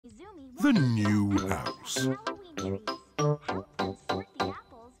The new house.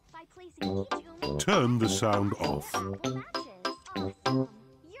 Turn the sound off.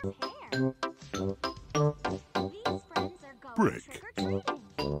 Brick.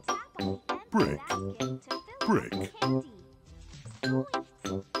 Brick. Brick.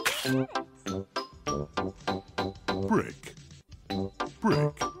 Brick. Brick.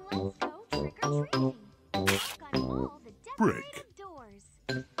 Brick.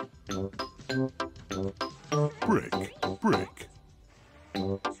 Brick. Brick.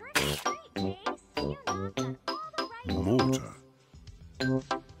 Mortar.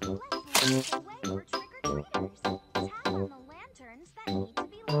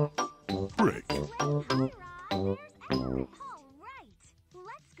 Brick.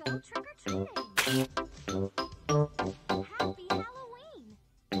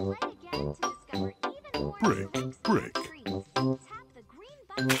 Brick. Brick.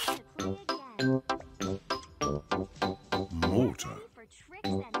 Mortar.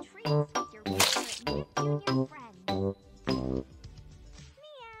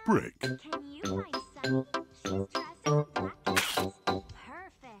 Brick. Can you find Sunny? She's dressed in black dress.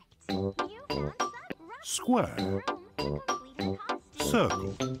 Perfect. You found Sunny. Square.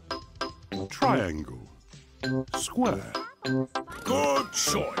 Circle. Triangle. Square. Good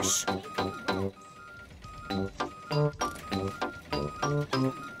choice. But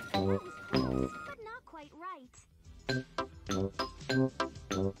not quite right. Let's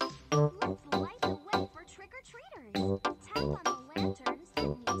light the way for trick-or-treaters. Tap on the lanterns that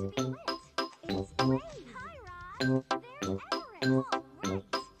need to be lit. It's great. Hi, Rod. There's Everett.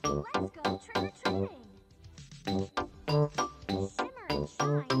 All right. Let's go trick-or-treating. Shimmer and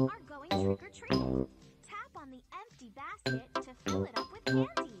Shine are going trick-or-treating. Tap on the empty basket to fill it up with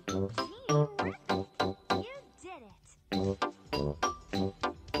candy. Terrific! You did it!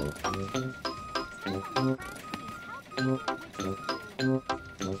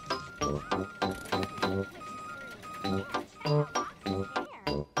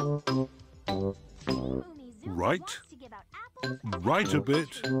 Right. Right a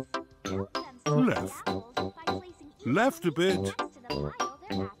bit. Left. Left a bit.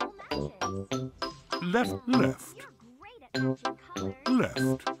 Left, left.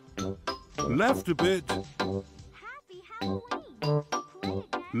 Left. Left a bit. Happy Halloween! Play again.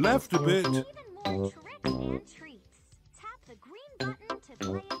 Left a bit. Even more tricks and treats. Tap the green button to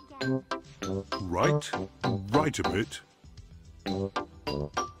play again. Right. Right a bit.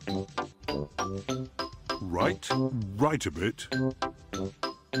 Right. Right a bit.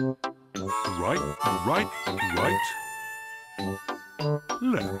 Right. Right. Right.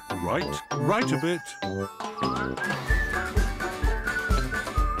 Left. Right. Right a bit.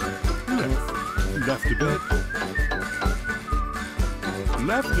 Left. Left a bit.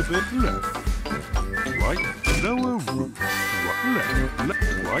 Left a bit. Left. Right. Lower roof. Right. Left.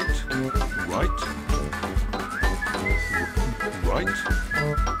 Right. Right. Right.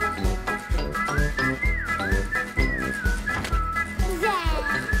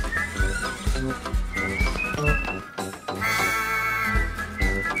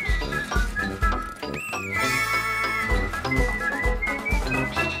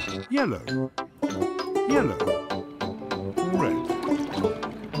 Yellow. Yellow. Red.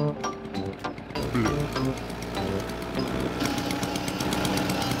 Blue.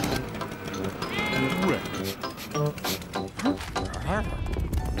 Red.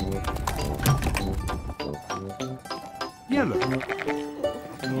 Yellow.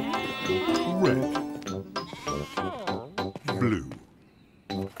 Red. Blue.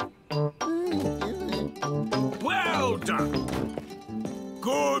 Well done.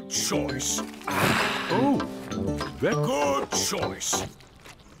 Good choice. Oh, very Good choice.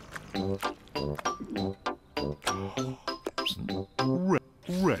 red.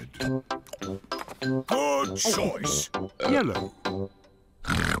 Red. Good choice. Yellow.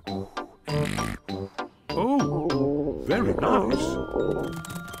 Oh, very nice.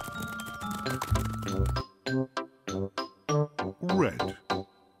 Red.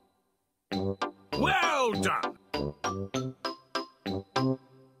 Well done.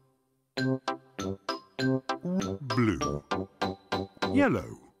 Blue.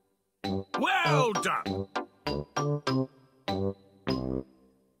 Yellow. Well done.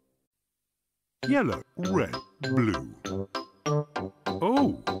 Yellow. Red. Blue.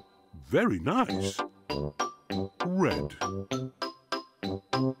 Oh, very nice. Red.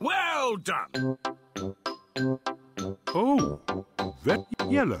 Well done. Oh,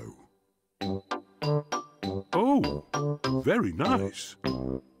 yellow. Oh, very nice.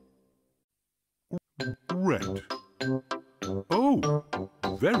 Red. Oh,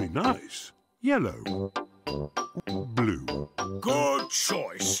 Very nice. Yellow. Blue. Good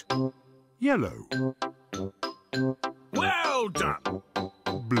choice. Yellow. Well done.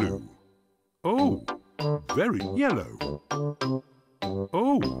 Blue. Oh, very yellow.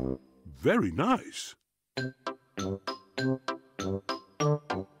 Oh, very nice.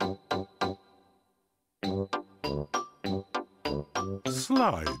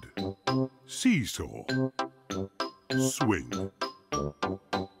 Slide. Seesaw. Swing.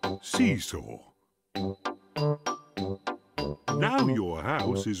 Seesaw. Now your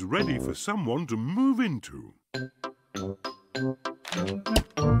house is ready for someone to move into.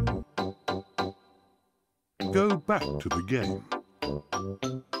 Go back to the game.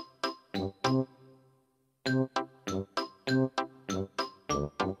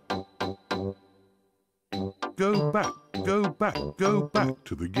 Go back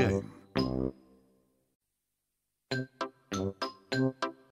to the game.